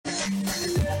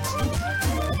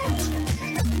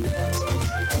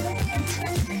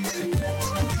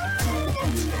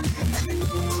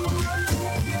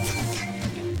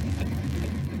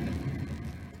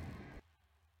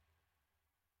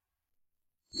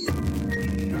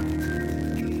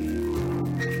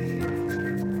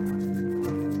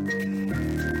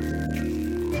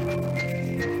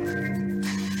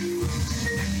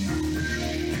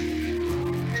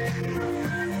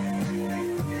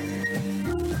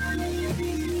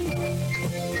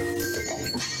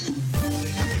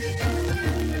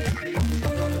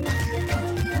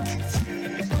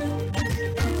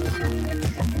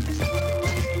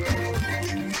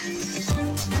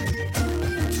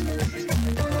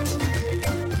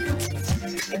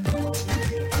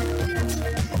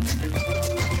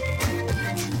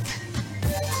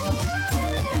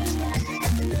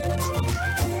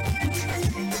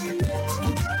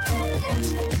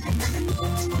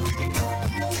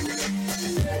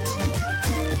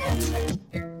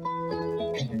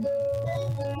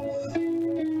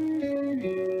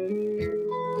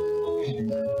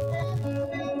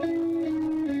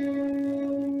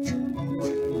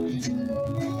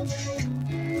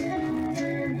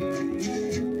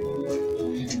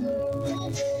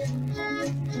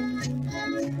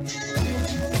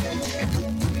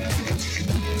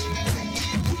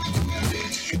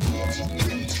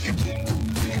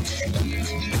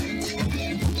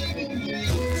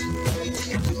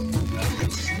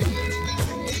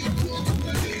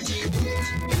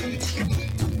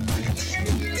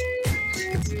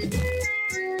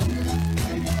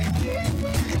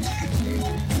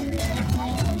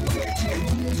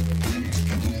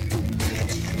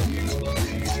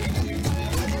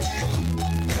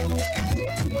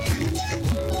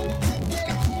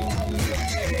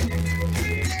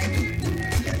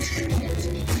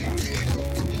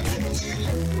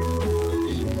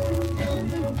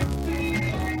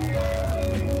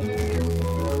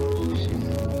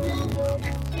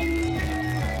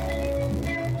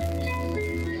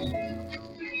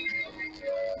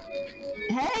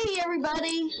Hey,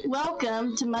 everybody.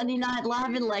 Welcome to Monday Night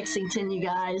Live in Lexington, you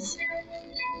guys.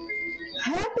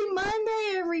 Happy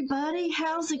Monday, everybody.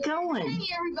 How's it going? Hey,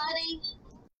 everybody.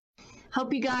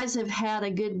 Hope you guys have had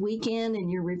a good weekend and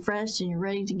you're refreshed and you're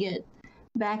ready to get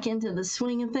back into the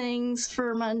swing of things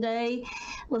for Monday.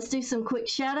 Let's do some quick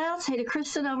shout outs. Hey to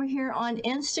Kristen over here on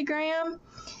Instagram.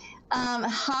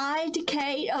 Hi to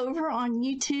Kate over on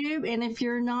YouTube. And if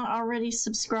you're not already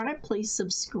subscribed, please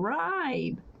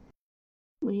subscribe.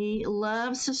 We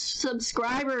love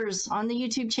subscribers on the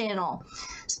YouTube channel.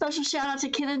 Special shout out to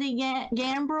Kennedy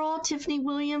Gambrel, Tiffany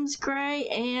Williams Gray,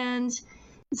 and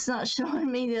it's not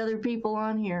showing me the other people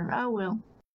on here. Oh, well.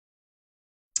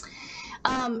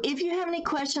 If you have any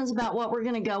questions about what we're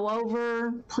going to go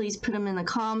over, please put them in the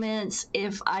comments.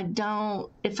 If I'm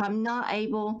not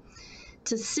able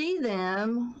to see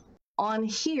them on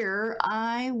here,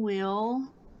 I will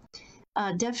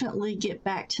definitely get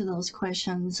back to those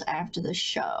questions after the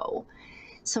show.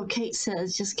 So Kate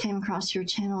says, just came across your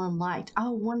channel and liked.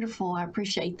 Oh, wonderful. I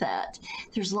appreciate that.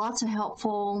 There's lots of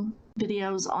helpful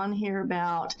videos on here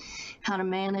about how to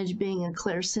manage being a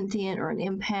clairsentient or an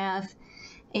empath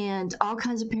and all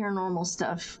kinds of paranormal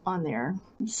stuff on there.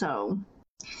 So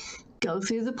go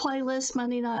through the playlist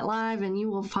Monday Night Live and you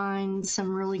will find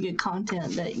some really good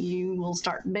content that you will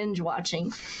start binge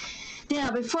watching. Now,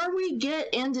 before we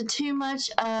get into too much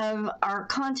of our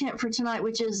content for tonight,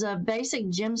 which is a basic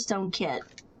gemstone kit,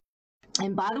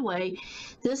 and by the way,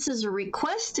 this is a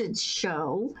requested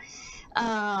show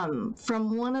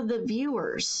from one of the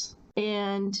viewers.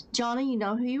 And Johnny, you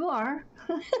know who you are.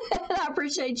 I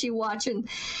appreciate you watching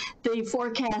the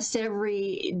forecast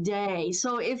every day.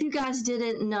 So if you guys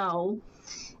didn't know,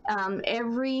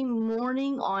 every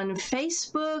morning on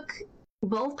Facebook,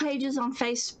 both pages on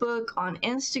Facebook, on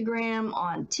Instagram,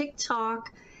 on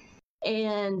TikTok,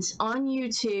 and on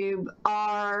YouTube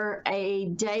are a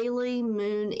daily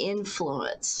moon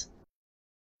influence.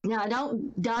 Now, I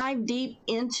don't dive deep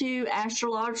into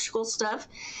astrological stuff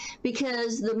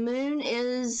because the moon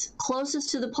is closest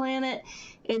to the planet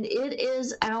and it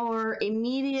is our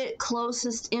immediate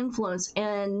closest influence.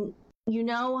 And you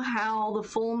know how the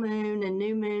full moon and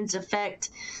new moons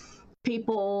affect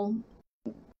people.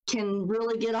 Can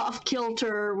really get off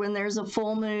kilter when there's a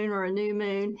full moon or a new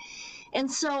moon. And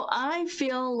so I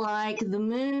feel like the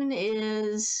moon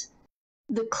is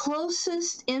the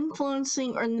closest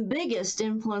influencing or the biggest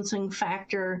influencing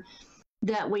factor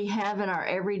that we have in our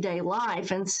everyday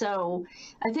life. And so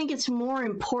I think it's more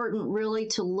important really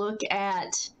to look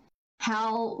at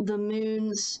how the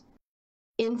moon's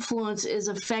influence is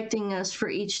affecting us for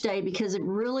each day, because it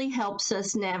really helps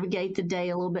us navigate the day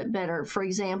a little bit better. For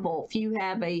example, if you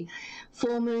have a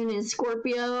full moon in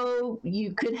Scorpio,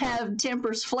 you could have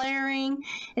tempers flaring.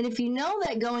 And if you know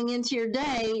that going into your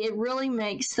day, it really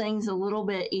makes things a little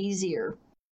bit easier.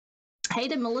 Hey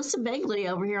to Melissa Begley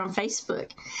over here on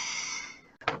Facebook.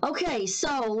 Okay,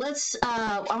 so let's,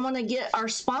 I'm going to get our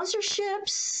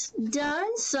sponsorships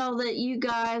done so that you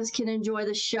guys can enjoy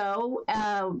the show.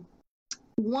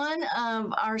 One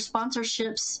of our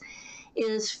sponsorships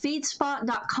is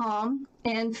feedspot.com,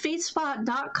 and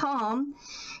feedspot.com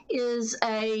is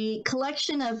a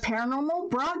collection of paranormal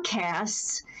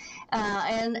broadcasts,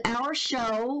 and our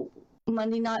show,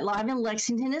 Monday Night Live in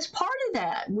Lexington, is part of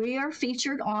that. We are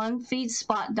featured on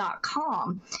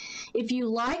feedspot.com. If you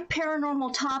like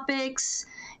paranormal topics,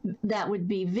 that would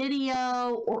be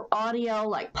video or audio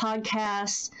like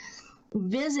podcasts,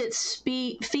 visit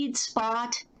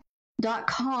feedspot.com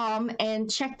and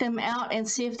check them out and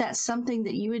see if that's something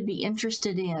that you would be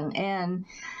interested in. And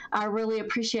I really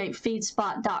appreciate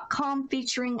feedspot.com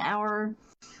featuring our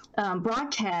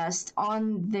broadcast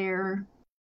on their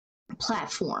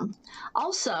platform.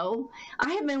 Also,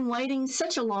 I have been waiting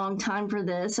such a long time for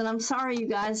this, and I'm sorry you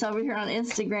guys over here on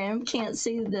Instagram can't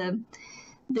see the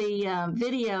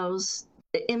videos,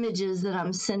 the images that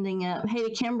I'm sending up. Hey to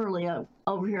Kimberly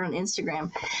over here on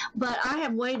Instagram. But I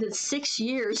have waited 6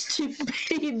 years to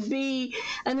be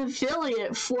an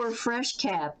affiliate for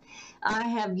FreshCap. I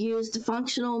have used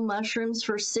functional mushrooms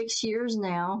for 6 years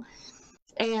now,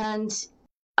 and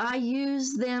I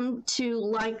use them to,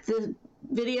 like the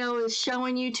video is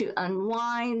showing you, to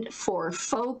unwind, for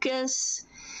focus.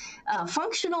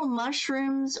 Functional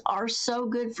mushrooms are so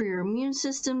good for your immune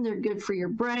system. They're good for your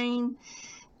brain.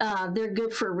 They're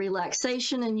good for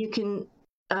relaxation, and you can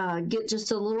get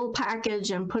just a little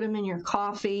package and put them in your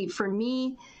coffee. For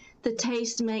me, the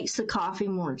taste makes the coffee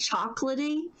more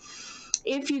chocolatey.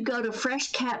 If you go to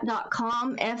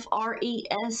freshcap.com,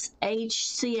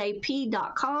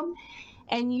 freshcap.com,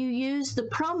 and you use the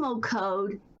promo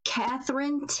code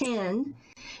Catherine10,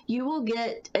 you will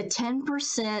get a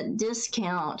 10%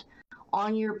 discount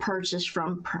on your purchase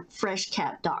from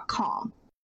freshcap.com.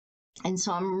 And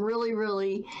so I'm really,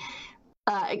 really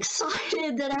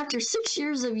excited that after 6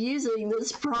 years of using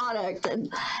this product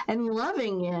and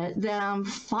loving it, that I'm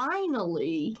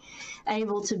finally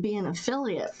able to be an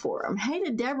affiliate for them. Hey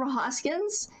to Deborah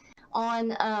Hoskins on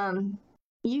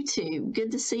YouTube.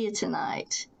 Good to see you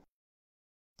tonight.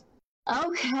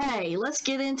 Okay, let's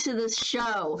get into this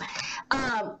show.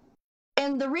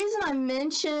 And the reason I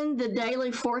mentioned the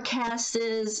daily forecast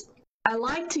is I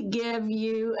like to give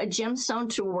you a gemstone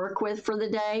to work with for the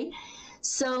day,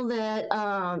 so that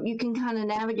you can kind of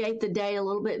navigate the day a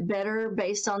little bit better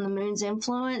based on the moon's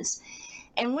influence.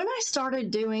 And when I started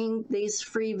doing these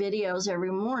free videos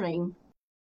every morning,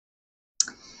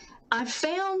 I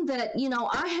found that,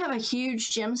 I have a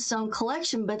huge gemstone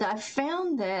collection, but I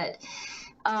found that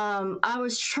I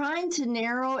was trying to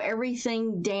narrow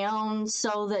everything down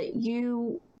so that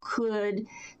you could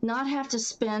not have to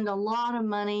spend a lot of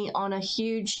money on a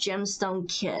huge gemstone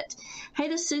kit. Hey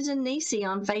to Susan Nisi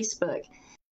on Facebook.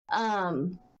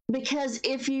 Because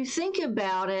if you think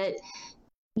about it,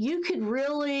 you could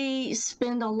really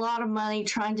spend a lot of money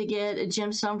trying to get a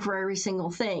gemstone for every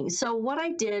single thing. So what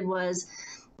I did was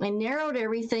I narrowed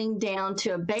everything down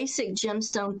to a basic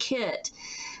gemstone kit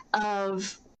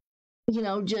of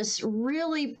just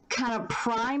really kind of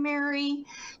primary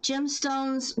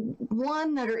gemstones,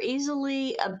 one, that are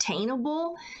easily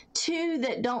obtainable, two,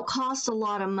 that don't cost a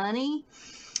lot of money,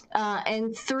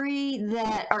 and three,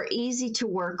 that are easy to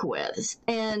work with.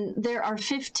 And there are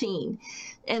 15.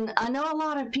 And I know a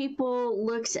lot of people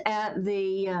looked at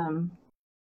the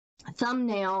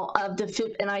thumbnail of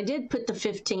and I did put the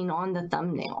 15 on the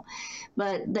thumbnail,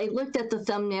 but they looked at the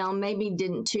thumbnail, maybe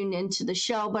didn't tune into the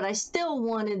show, but I still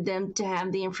wanted them to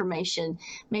have the information.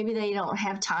 Maybe they don't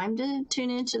have time to tune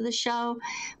into the show,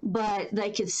 but they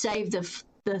could save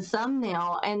the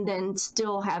thumbnail and then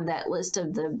still have that list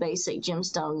of the basic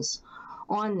gemstones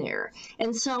on there.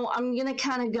 And so I'm going to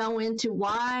kind of go into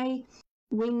why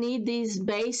we need these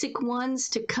basic ones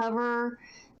to cover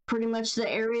pretty much the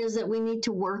areas that we need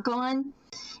to work on.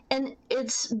 And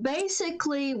it's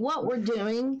basically what we're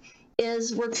doing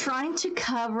is we're trying to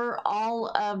cover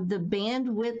all of the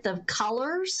bandwidth of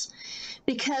colors,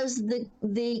 because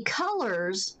the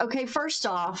colors, okay, first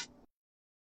off,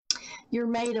 you're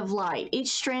made of light. Each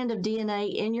strand of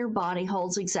DNA in your body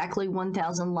holds exactly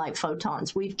 1,000 light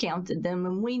photons. We've counted them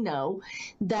and we know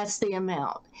that's the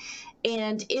amount.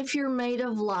 And if you're made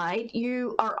of light,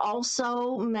 you are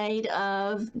also made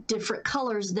of different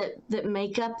colors that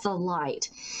make up the light.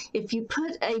 If you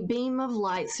put a beam of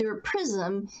light through a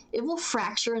prism, it will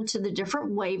fracture into the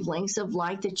different wavelengths of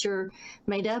light that you're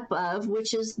made up of,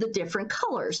 which is the different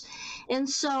colors. And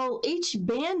so each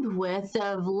bandwidth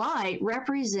of light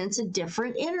represents a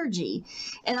different energy.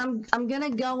 And I'm going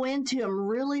to go into them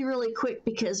really, really quick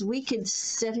because we could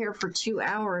sit here for 2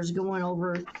 hours going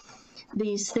over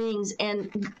these things,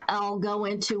 and I'll go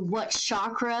into what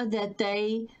chakra that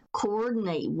they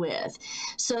coordinate with.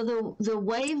 So the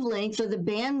wavelength or the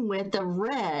bandwidth of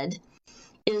red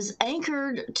is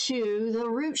anchored to the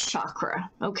root chakra,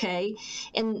 okay?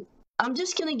 And I'm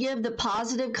just going to give the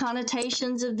positive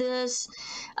connotations of this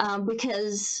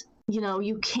because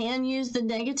you can use the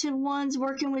negative ones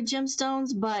working with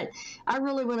gemstones, but I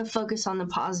really want to focus on the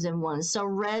positive ones. So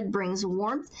red brings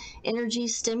warmth, energy,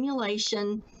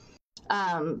 stimulation.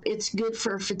 It's good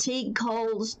for fatigue,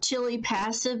 colds, chilly,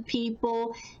 passive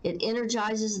people. It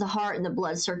energizes the heart and the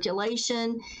blood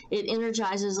circulation. It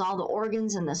energizes all the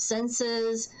organs and the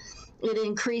senses. It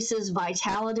increases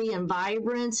vitality and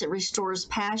vibrance. It restores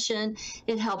passion.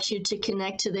 It helps you to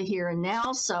connect to the here and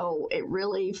now. So it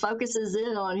really focuses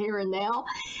in on here and now.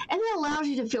 And it allows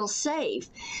you to feel safe.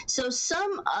 So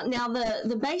now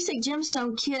the basic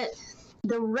gemstone kit,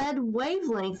 the red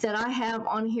wavelength that I have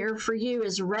on here for you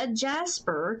is red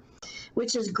jasper,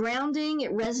 which is grounding.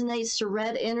 It resonates to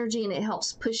red energy and it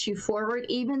helps push you forward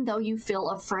even though you feel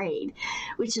afraid,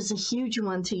 which is a huge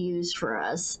one to use for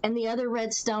us. And the other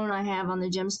red stone I have on the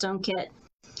gemstone kit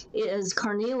is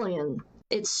carnelian.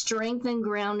 It's strength and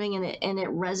grounding, and it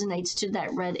resonates to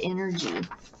that red energy.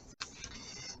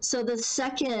 So the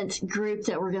second group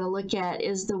that we're going to look at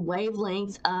is the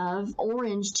wavelength of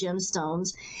orange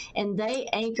gemstones, and they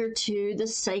anchor to the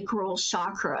sacral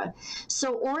chakra.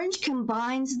 So orange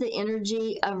combines the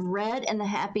energy of red and the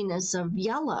happiness of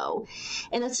yellow,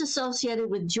 and it's associated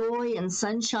with joy and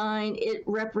sunshine. It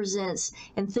represents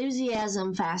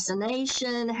enthusiasm,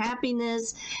 fascination,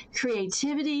 happiness,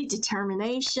 creativity,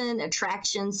 determination,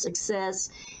 attraction, success,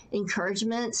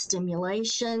 encouragement,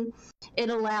 stimulation. It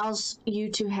allows you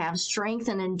to have strength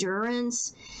and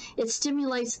endurance. It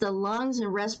stimulates the lungs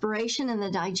and respiration and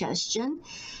the digestion.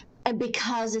 And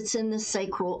because it's in the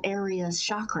sacral area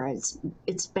chakra,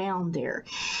 it's bound there.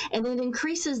 And it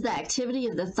increases the activity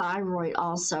of the thyroid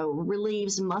also,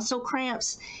 relieves muscle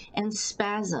cramps and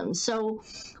spasms. So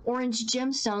orange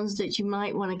gemstones that you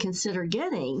might want to consider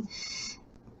getting,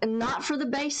 and not for the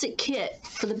basic kit.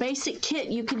 For the basic kit,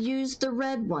 you could use the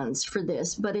red ones for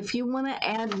this, but if you want to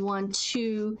add one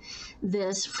to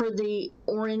this for the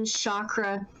orange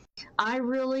chakra, I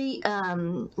really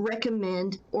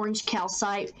recommend orange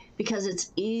calcite because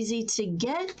it's easy to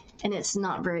get and it's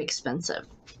not very expensive.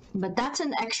 But that's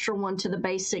an extra one to the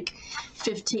basic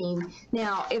 15.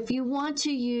 Now, if you want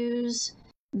to use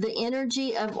the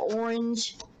energy of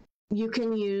orange, you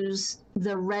can use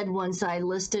the red ones I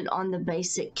listed on the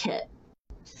basic kit.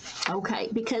 Okay,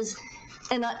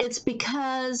 it's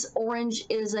because orange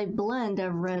is a blend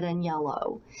of red and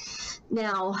yellow.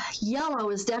 Now, yellow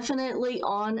is definitely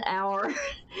on our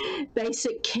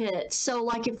basic kit. So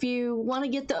like if you want to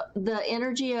get the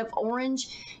energy of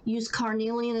orange, use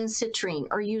carnelian and citrine,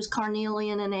 or use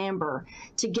carnelian and amber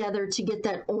together to get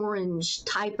that orange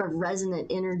type of resonant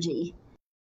energy.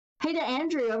 Hey to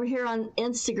Andrew over here on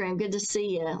Instagram, good to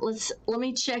see you. Let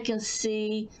me check and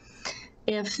see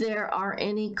if there are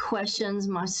any questions.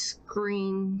 My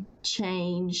screen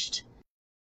changed.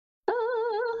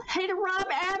 Hey to Rob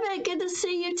Abbott, good to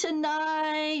see you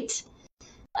tonight.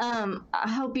 I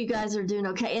hope you guys are doing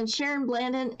okay. And Sharon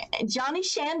Blandon, Johnny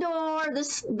Shandor,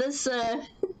 this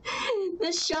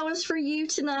show is for you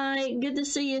tonight. Good to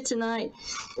see you tonight.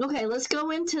 Okay, let's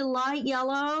go into light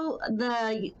yellow.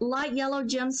 The light yellow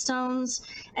gemstones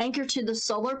anchor to the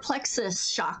solar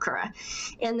plexus chakra,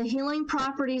 and the healing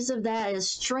properties of that is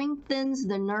strengthens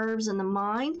the nerves and the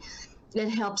mind. It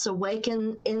helps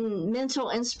awaken in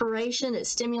mental inspiration. It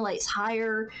stimulates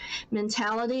higher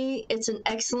mentality. It's an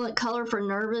excellent color for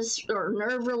nervous or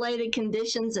nerve-related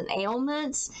conditions and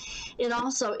ailments. It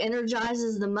also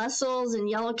energizes the muscles, and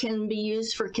yellow can be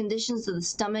used for conditions of the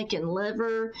stomach and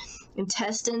liver,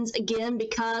 intestines, again,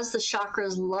 because the chakra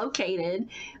is located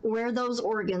where those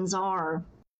organs are.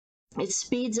 It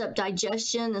speeds up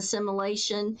digestion,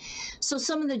 assimilation. So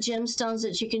some of the gemstones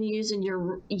that you can use in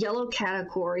your yellow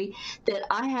category that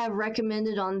I have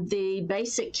recommended on the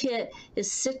basic kit is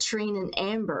citrine and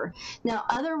amber. Now,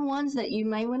 other ones that you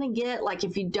may want to get, like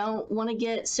if you don't want to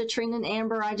get citrine and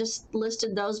amber, I just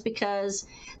listed those because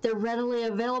they're readily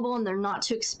available and they're not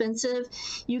too expensive.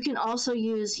 You can also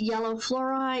use yellow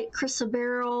fluorite,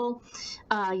 chrysoberyl,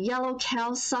 yellow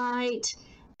calcite,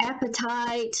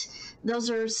 apatite. Those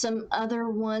are some other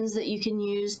ones that you can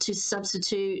use to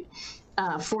substitute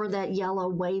for that yellow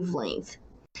wavelength.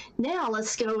 Now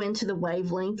let's go into the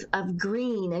wavelength of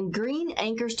green, and green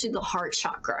anchors to the heart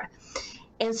chakra.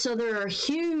 And so there are a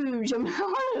huge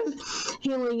amount of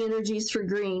healing energies for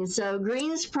green. So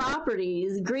green's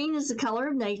properties, green is the color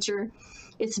of nature.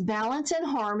 It's balance and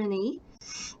harmony.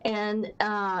 And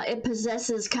it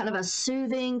possesses kind of a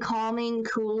soothing, calming,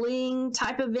 cooling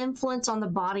type of influence on the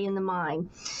body and the mind.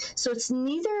 So it's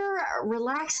neither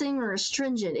relaxing or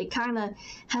astringent. It kind of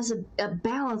has a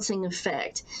balancing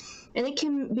effect. And it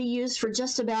can be used for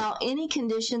just about any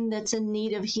condition that's in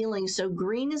need of healing. So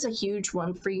green is a huge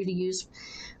one for you to use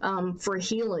for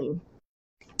healing.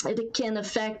 It can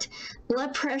affect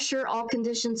blood pressure, all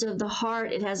conditions of the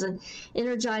heart. It has an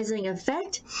energizing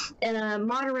effect and a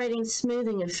moderating,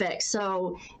 smoothing effect.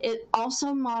 So it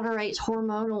also moderates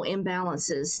hormonal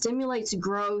imbalances, stimulates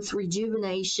growth,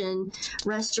 rejuvenation,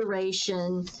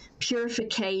 restoration,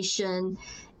 purification.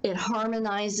 It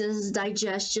harmonizes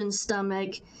digestion,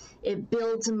 stomach. It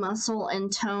builds muscle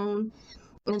and tone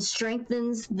and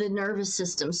strengthens the nervous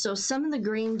system. So some of the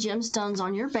green gemstones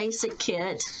on your basic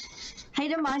kit. Hey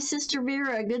to my sister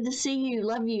Vera, good to see you,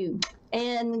 love you.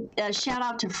 And shout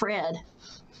out to Fred.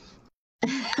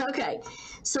 Okay,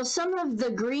 so some of the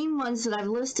green ones that I've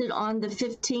listed on the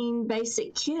 15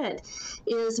 basic kit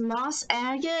is moss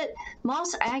agate.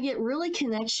 Moss agate really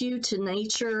connects you to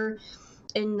nature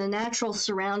and the natural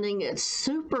surrounding. It's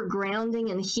super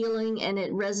grounding and healing, and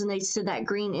it resonates to that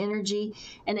green energy,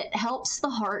 and it helps the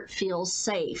heart feel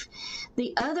safe.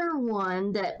 The other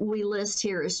one that we list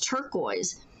here is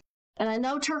turquoise. And I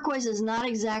know turquoise is not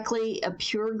exactly a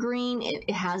pure green. It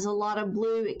has a lot of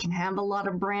blue. It can have a lot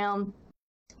of brown.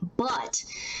 But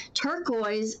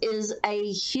turquoise is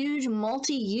a huge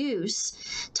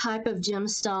multi-use type of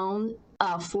gemstone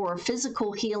for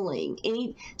physical healing,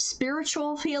 any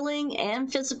spiritual healing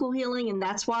and physical healing, and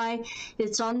that's why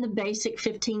it's on the basic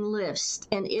 15 list.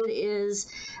 And it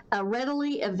is a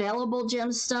readily available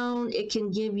gemstone. It can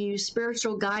give you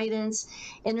spiritual guidance,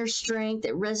 inner strength.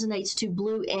 It resonates to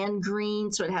blue and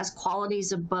green, so it has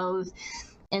qualities of both,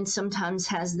 and sometimes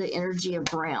has the energy of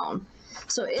brown.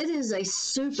 So it is a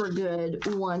super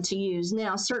good one to use.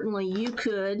 Now, certainly you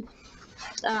could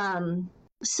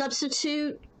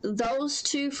substitute those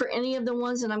two for any of the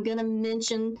ones that I'm going to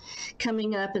mention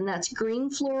coming up, and that's green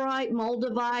fluorite,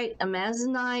 moldavite,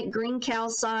 amazonite, green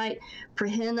calcite,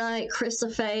 prehenite,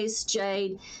 chrysoprase,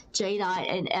 jade, jadeite,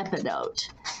 and epidote.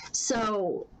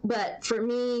 So, but for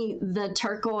me, the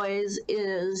turquoise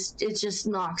it just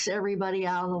knocks everybody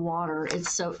out of the water. It's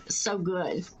so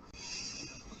good.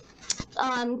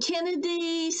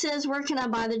 Kennedy says, where can I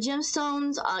buy the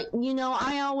gemstones?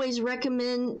 I always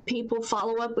recommend people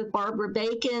follow up with Barbara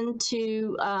Bacon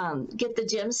to get the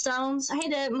gemstones. Hey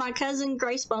to my cousin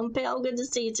Grace Bumpel, good to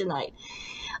see you tonight.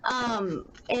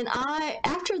 And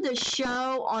after the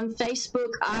show on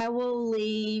Facebook, I will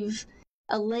leave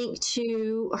a link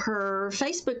to her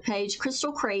Facebook page,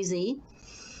 Crystal Crazy,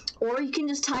 or you can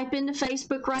just type into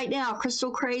Facebook right now, Crystal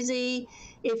Crazy.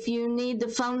 If you need the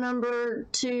phone number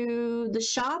to the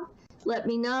shop, let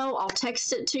me know. I'll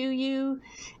text it to you,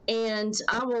 and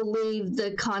I will leave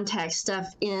the contact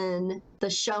stuff in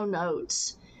the show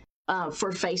notes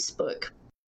for Facebook.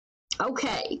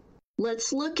 Okay,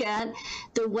 let's look at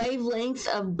the wavelength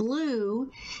of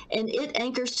blue, and it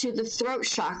anchors to the throat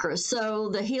chakra. So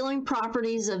the healing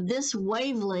properties of this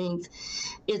wavelength,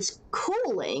 it's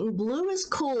cooling. Blue is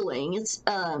cooling. It's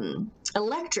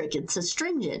electric. It's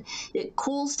astringent. It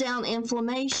cools down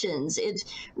inflammations. It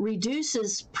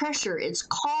reduces pressure. It's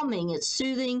calming. It's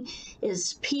soothing.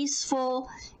 It's peaceful.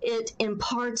 It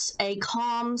imparts a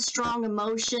calm, strong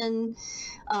emotion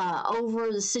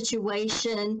over the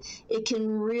situation. It can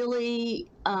really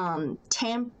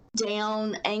tamp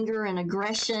down anger and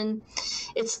aggression.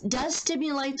 It does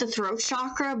stimulate the throat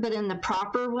chakra, but in the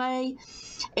proper way.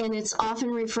 And it's often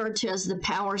referred to as the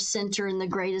power center and the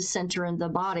greatest center in the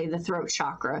body, the throat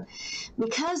chakra,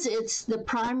 because it's the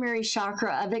primary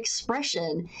chakra of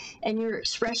expression, and your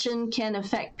expression can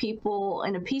affect people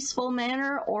in a peaceful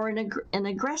manner or in an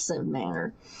aggressive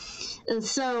manner. And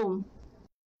so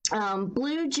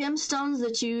blue gemstones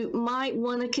that you might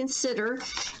want to consider,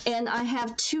 and I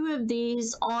have 2 of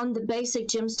these on the basic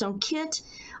gemstone kit,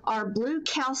 are blue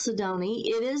chalcedony.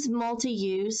 It is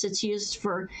multi-use. It's used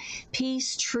for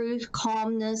peace, truth,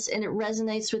 calmness, and it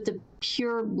resonates with the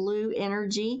pure blue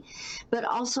energy. But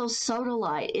also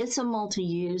sodalite. It's a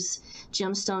multi-use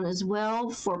gemstone as well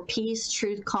for peace,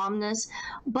 truth, calmness.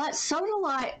 But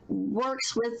sodalite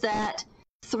works with that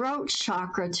throat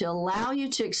chakra to allow you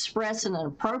to express in an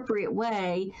appropriate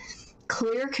way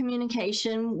clear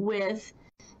communication with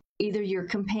either your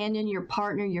companion, your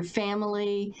partner, your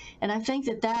family. And I think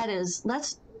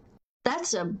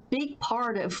that's a big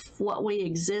part of what we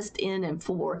exist in and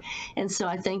for. And so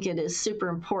I think it is super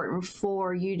important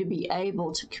for you to be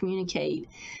able to communicate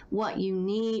what you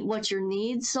need, what your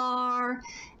needs are,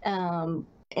 and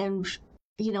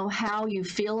how you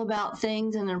feel about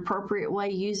things in an appropriate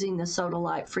way using the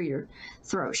sodalite for your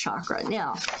throat chakra.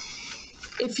 Now,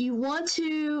 if you want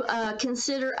to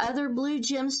consider other blue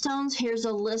gemstones, here's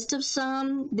a list of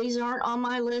some. These aren't on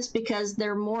my list because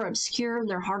they're more obscure,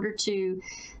 they're harder to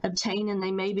obtain, and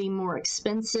they may be more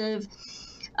expensive.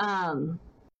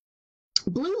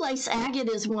 Blue lace agate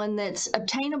is one that's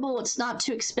obtainable. It's not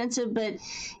too expensive, but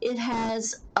it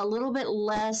has a little bit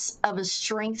less of a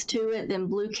strength to it than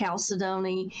blue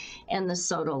chalcedony and the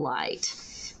sodalite.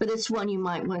 But it's one you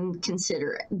might want to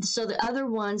consider. So the other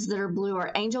ones that are blue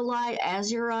are angelite,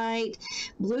 azurite,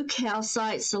 blue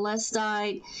calcite,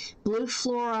 celestite, blue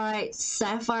fluorite,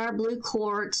 sapphire blue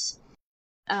quartz,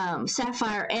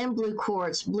 sapphire and blue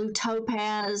quartz, blue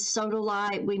topaz,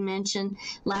 sodalite, we mentioned,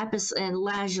 lapis and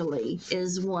lazuli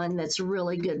is one that's a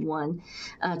really good one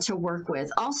to work with.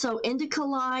 Also,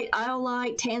 indicolite,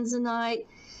 iolite, tanzanite,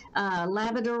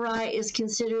 labradorite is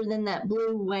considered in that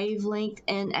blue wavelength,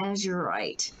 and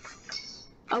azurite.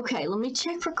 Okay, let me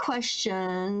check for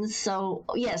questions. So,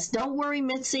 yes, don't worry,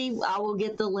 Mitzi. I will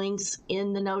get the links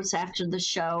in the notes after the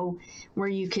show where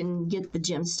you can get the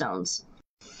gemstones.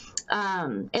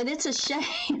 And it's a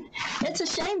shame. It's a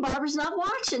shame Barbara's not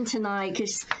watching tonight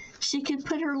because she could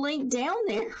put her link down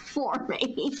there for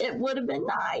me. It would have been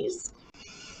nice.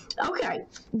 Okay,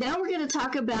 now we're going to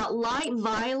talk about light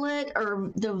violet,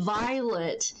 or the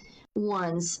violet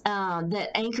ones that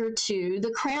anchor to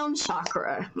the crown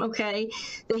chakra. Okay,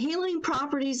 the healing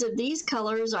properties of these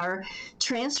colors are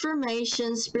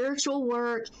transformation, spiritual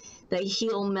work. They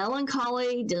heal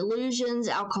melancholy, delusions,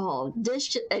 alcohol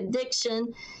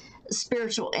addiction,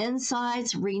 spiritual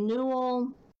insights, renewal.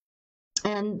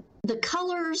 And the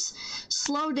colors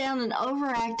slow down an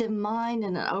overactive mind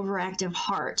and an overactive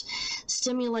heart,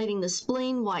 stimulating the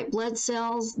spleen, white blood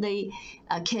cells. They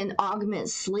can augment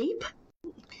sleep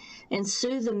and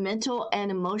soothe the mental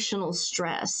and emotional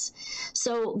stress.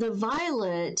 So the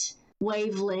violet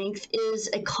wavelength is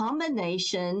a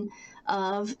combination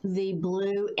of the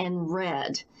blue and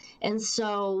red. And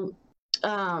so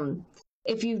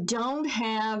if you don't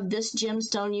have this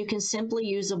gemstone, you can simply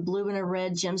use a blue and a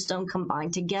red gemstone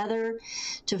combined together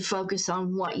to focus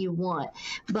on what you want.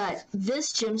 But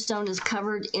this gemstone is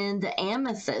covered in the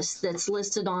amethyst that's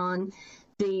listed on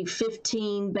the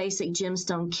 15 basic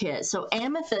gemstone kit. So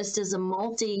amethyst is a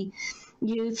multi-use,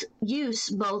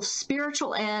 both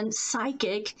spiritual and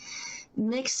psychic,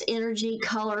 mixed energy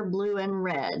color, blue and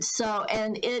red. So,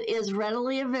 and it is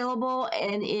readily available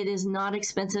and it is not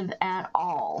expensive at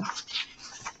all.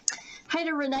 Hi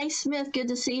to Renee Smith, good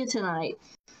to see you tonight.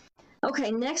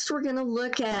 Okay, next we're going to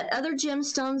look at other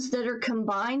gemstones that are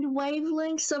combined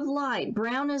wavelengths of light.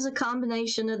 Brown is a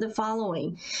combination of the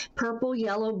following: purple,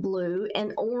 yellow, blue,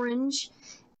 and orange,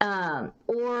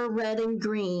 or red and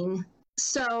green.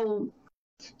 So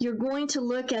you're going to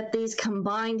look at these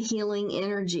combined healing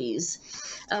energies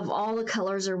of all the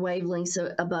colors or wavelengths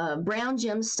of brown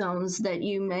gemstones that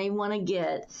you may want to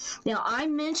get. Now, I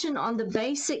mentioned on the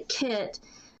basic kit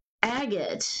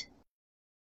agate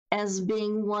as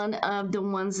being one of the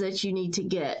ones that you need to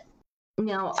get.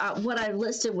 Now, what I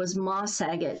listed was moss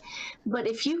agate, but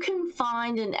if you can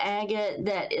find an agate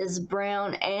that is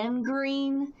brown and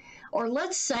green, or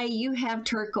let's say you have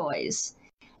turquoise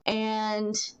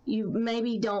and you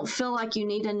maybe don't feel like you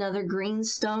need another green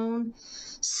stone,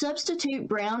 substitute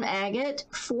brown agate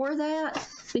for that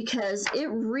because it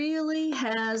really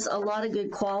has a lot of good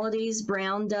qualities.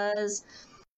 Brown does.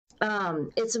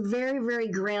 It's very, very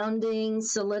grounding,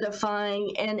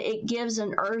 solidifying, and it gives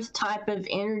an earth type of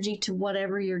energy to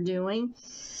whatever you're doing.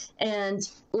 And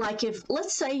like if,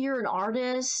 let's say you're an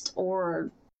artist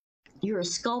or you're a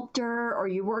sculptor or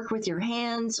you work with your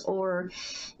hands or,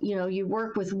 you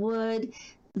work with wood,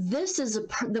 this is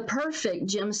the perfect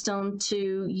gemstone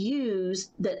to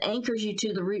use that anchors you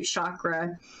to the root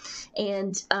chakra,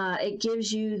 and it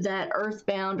gives you that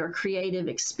earthbound or creative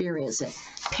experience.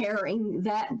 Pairing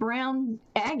that brown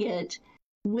agate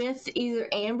with either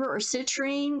amber or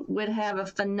citrine would have a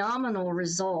phenomenal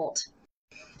result.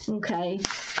 Okay,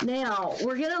 now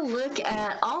we're going to look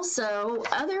at also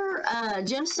other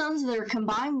gemstones that are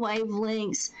combined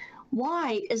wavelengths.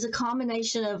 White is a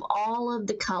combination of all of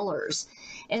the colors.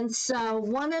 And so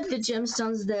one of the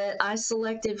gemstones that I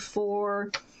selected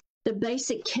for the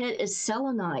basic kit is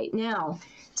selenite. Now,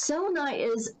 selenite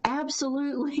is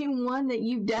absolutely one that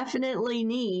you definitely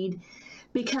need,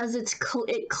 because it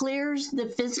clears the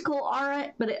physical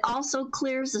aura, but it also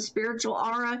clears the spiritual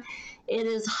aura. It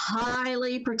is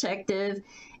highly protective.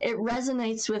 It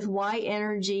resonates with white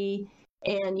energy,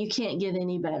 and you can't get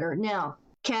any better. Now,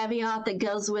 caveat that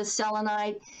goes with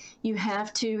selenite, you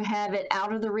have to have it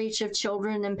out of the reach of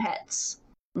children and pets,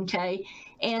 okay?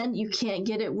 And you can't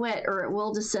get it wet or it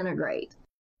will disintegrate.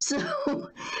 So,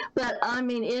 but I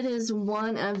mean, it is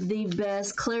one of the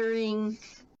best clearing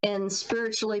and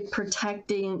spiritually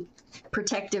protective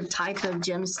type of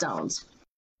gemstones.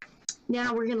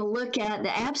 Now we're going to look at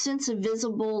the absence of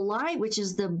visible light, which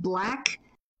is the black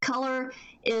color.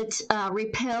 It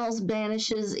repels,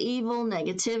 banishes evil,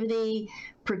 negativity,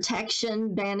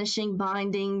 protection, banishing,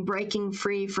 binding, breaking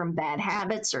free from bad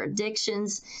habits or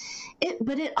addictions.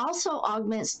 But it also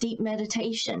augments deep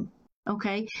meditation.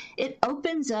 Okay, it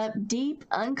opens up deep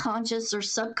unconscious or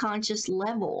subconscious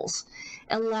levels,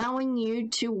 allowing you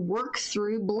to work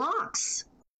through blocks.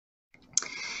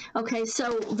 Okay,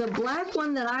 so the black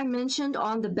one that I mentioned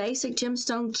on the basic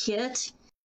gemstone kit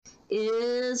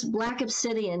is black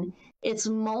obsidian. It's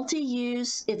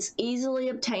multi-use, it's easily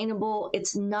obtainable,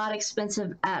 it's not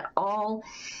expensive at all.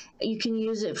 You can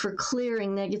use it for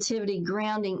clearing negativity,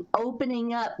 grounding,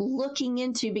 opening up, looking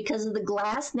into, because of the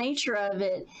glass nature of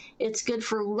it, it's good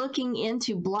for looking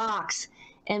into blocks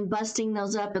and busting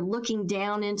those up and looking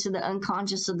down into the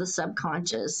unconscious or the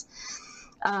subconscious.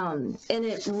 And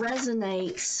it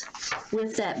resonates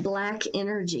with that black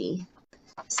energy.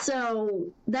 So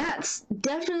that's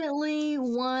definitely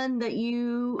one that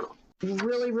you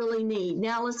really, really need.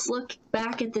 Now let's look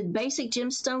back at the basic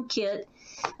gemstone kit.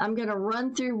 I'm going to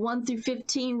run through 1 through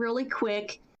 15 really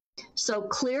quick. So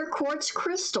clear quartz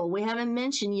crystal, we haven't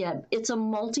mentioned yet. It's a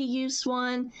multi-use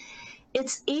one.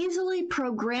 It's easily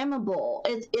programmable.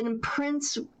 It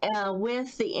imprints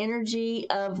with the energy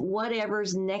of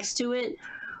whatever's next to it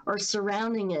or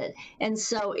surrounding it. And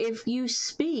so if you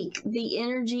speak, the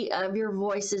energy of your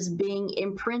voice is being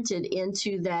imprinted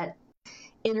into that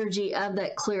energy of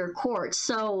that clear quartz.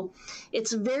 So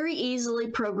it's very easily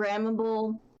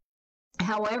programmable.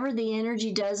 However, the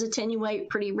energy does attenuate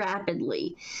pretty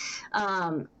rapidly.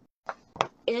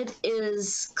 It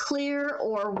is clear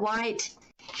or white,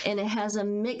 and it has a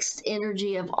mixed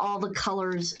energy of all the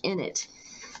colors in it.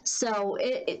 So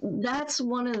that's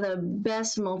one of the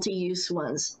best multi-use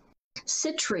ones.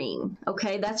 Citrine,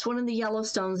 okay, that's one of the yellow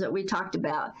stones that we talked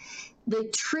about. The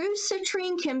true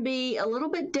citrine can be a little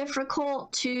bit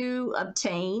difficult to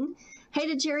obtain. Hey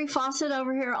to Jerry Fawcett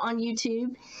over here on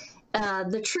YouTube.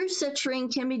 The true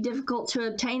citrine can be difficult to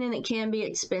obtain, and it can be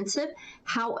expensive.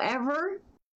 However,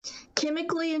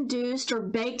 chemically induced or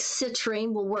baked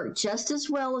citrine will work just as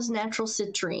well as natural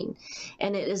citrine,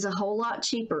 and it is a whole lot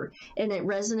cheaper, and it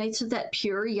resonates with that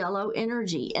pure yellow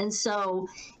energy. And so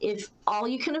if all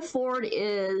you can afford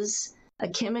is a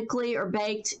chemically or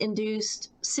baked induced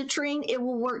citrine, it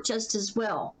will work just as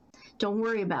well. Don't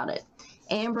worry about it.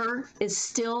 Amber is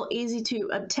still easy to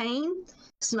obtain.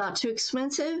 It's not too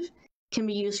expensive. Can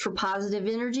be used for positive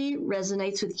energy,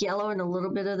 resonates with yellow and a little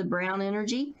bit of the brown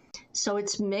energy. So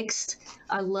it's mixed.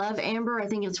 I love amber. I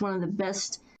think it's one of the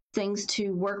best things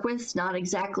to work with. It's not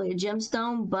exactly a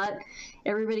gemstone, but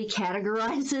everybody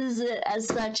categorizes it as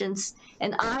such,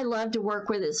 and I love to work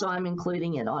with it, so I'm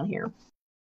including it on here.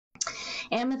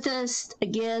 Amethyst,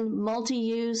 again,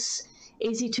 multi-use,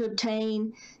 easy to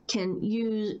obtain.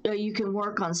 You can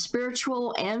work on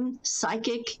spiritual and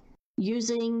psychic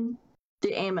using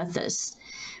the amethyst.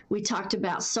 We talked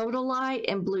about sodalite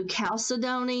and blue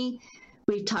chalcedony.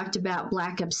 We talked about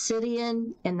black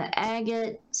obsidian and the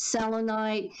agate,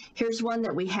 selenite. Here's one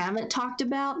that we haven't talked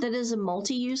about that is a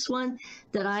multi-use one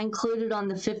that I included on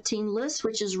the 15 list,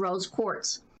 which is rose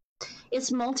quartz.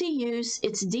 It's multi-use,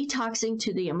 it's detoxing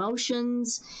to the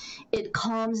emotions, it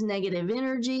calms negative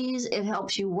energies, it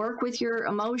helps you work with your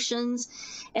emotions,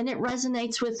 and it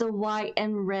resonates with the white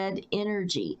and red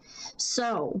energy.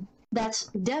 So that's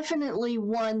definitely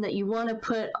one that you want to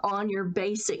put on your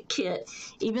basic kit,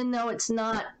 even though it's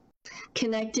not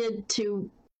connected to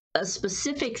a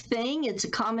specific thing. It's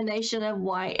a combination of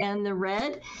white and the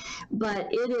red, but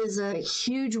it is a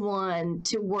huge one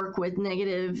to work with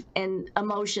negative and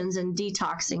emotions and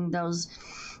detoxing those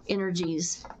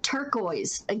energies.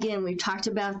 Turquoise, again, we've talked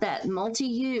about that.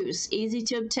 Multi-use, easy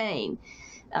to obtain,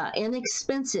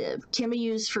 inexpensive, can be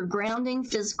used for grounding,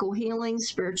 physical healing,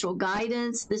 spiritual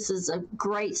guidance. This is a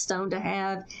great stone to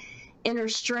have. Inner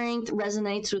strength,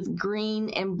 resonates with green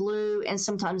and blue and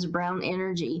sometimes brown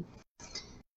energy.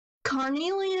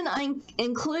 Carnelian I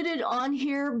included on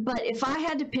here, but if I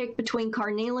had to pick between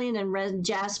carnelian and red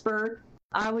jasper,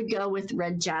 I would go with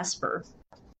red jasper.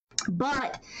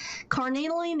 But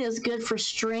carnelian is good for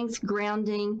strength,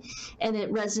 grounding, and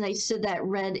it resonates to that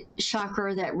red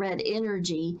chakra, that red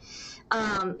energy.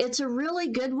 It's a really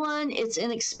good one. It's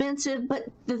inexpensive, but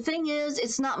the thing is,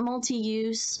 it's not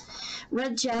multi-use.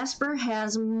 Red jasper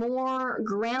has more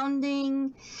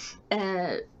grounding,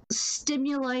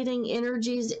 stimulating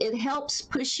energies. It helps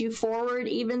push you forward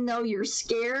even though you're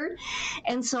scared.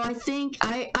 And so I think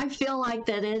I feel like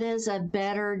that it is a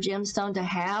better gemstone to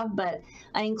have, but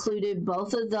I included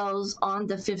both of those on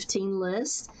the 15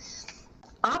 list.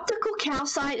 Optical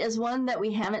calcite is one that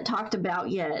we haven't talked about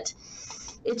yet.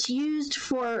 It's used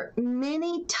for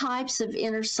many types of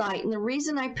inner sight, and the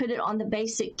reason I put it on the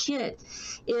basic kit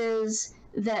is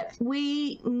that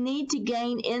we need to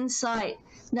gain insight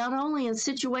not only in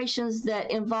situations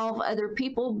that involve other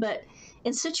people, but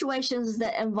in situations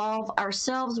that involve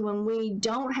ourselves when we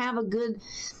don't have a good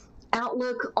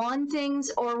outlook on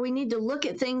things, or we need to look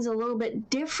at things a little bit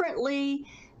differently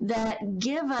that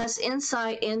give us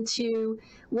insight into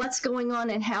what's going on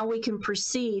and how we can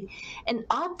proceed. And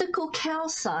optical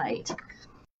calcite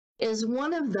is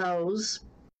one of those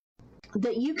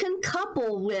that you can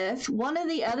couple with one of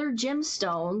the other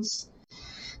gemstones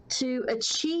to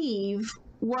achieve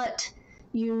what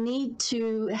you need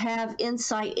to have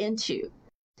insight into.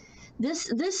 This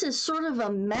is sort of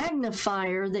a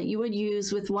magnifier that you would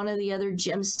use with one of the other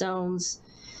gemstones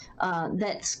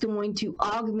that's going to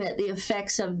augment the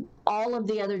effects of all of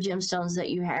the other gemstones that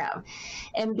you have.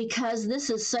 And because this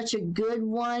is such a good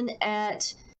one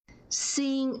at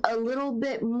seeing a little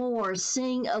bit more,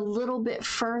 seeing a little bit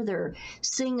further,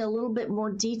 seeing a little bit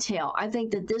more detail, I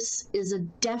think that this is a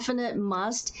definite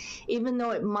must, even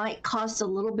though it might cost a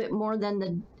little bit more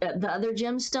than the other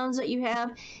gemstones that you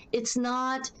have. It's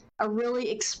not a really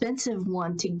expensive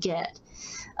one to get,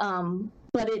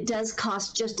 but it does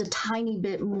cost just a tiny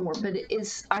bit more, but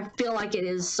I feel like it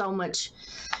is so much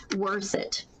worth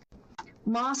it.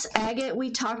 Moss agate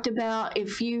we talked about.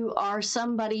 If you are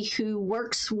somebody who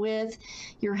works with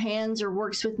your hands or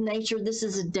works with nature, this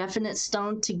is a definite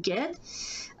stone to get.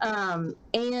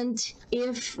 And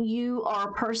if you are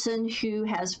a person who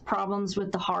has problems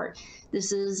with the heart,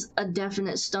 this is a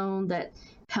definite stone that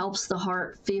helps the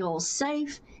heart feel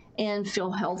safe and feel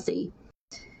healthy.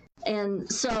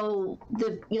 And so,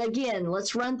 again,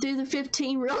 let's run through the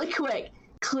 15 really quick.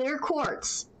 Clear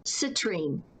quartz,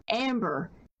 citrine,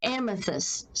 amber,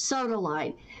 amethyst,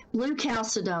 sodalite, blue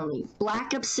chalcedony,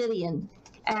 black obsidian,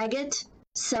 agate,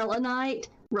 selenite,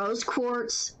 rose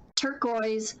quartz,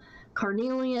 turquoise,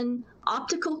 carnelian,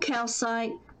 optical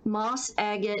calcite, moss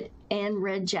agate, and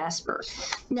red jasper.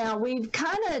 Now we've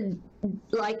kind of,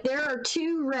 like, there are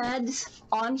two reds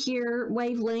on here,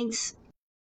 wavelengths.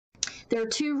 There are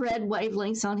two red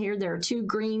wavelengths on here, there are two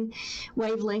green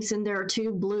wavelengths, and there are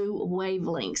two blue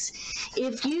wavelengths.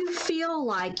 If you feel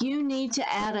like you need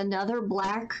to add another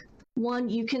black one,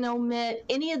 you can omit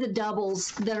any of the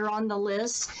doubles that are on the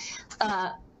list.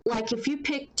 Like if you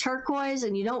pick turquoise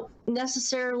and you don't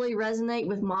necessarily resonate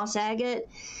with moss agate,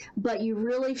 but you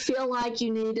really feel like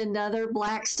you need another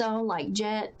black stone like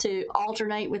jet to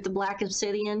alternate with the black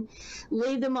obsidian,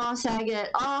 leave the moss agate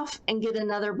off and get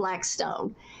another black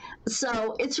stone.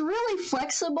 So it's really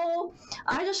flexible.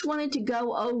 I just wanted to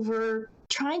go over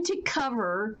trying to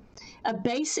cover a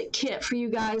basic kit for you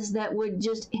guys that would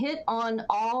just hit on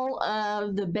all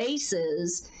of the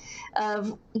bases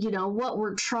of, you know, what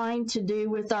we're trying to do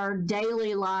with our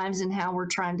daily lives and how we're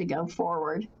trying to go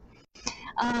forward.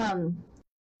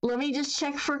 Let me just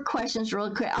check for questions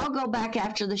real quick. I'll go back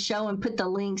after the show and put the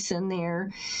links in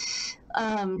there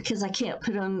because I can't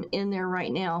put them in there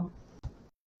right now.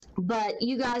 But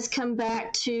you guys come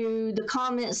back to the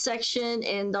comment section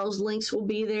and those links will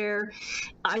be there,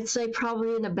 I'd say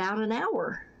probably in about an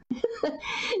hour.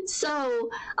 So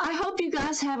I hope you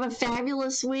guys have a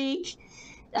fabulous week.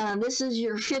 This is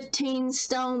your 15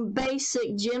 stone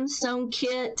basic gemstone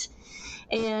kit,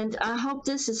 and I hope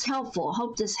this is helpful. I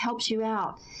hope this helps you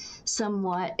out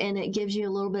somewhat and it gives you a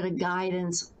little bit of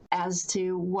guidance as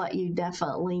to what you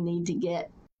definitely need to get.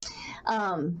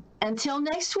 until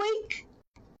next week,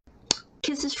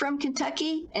 kisses from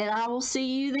Kentucky, and I will see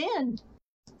you then.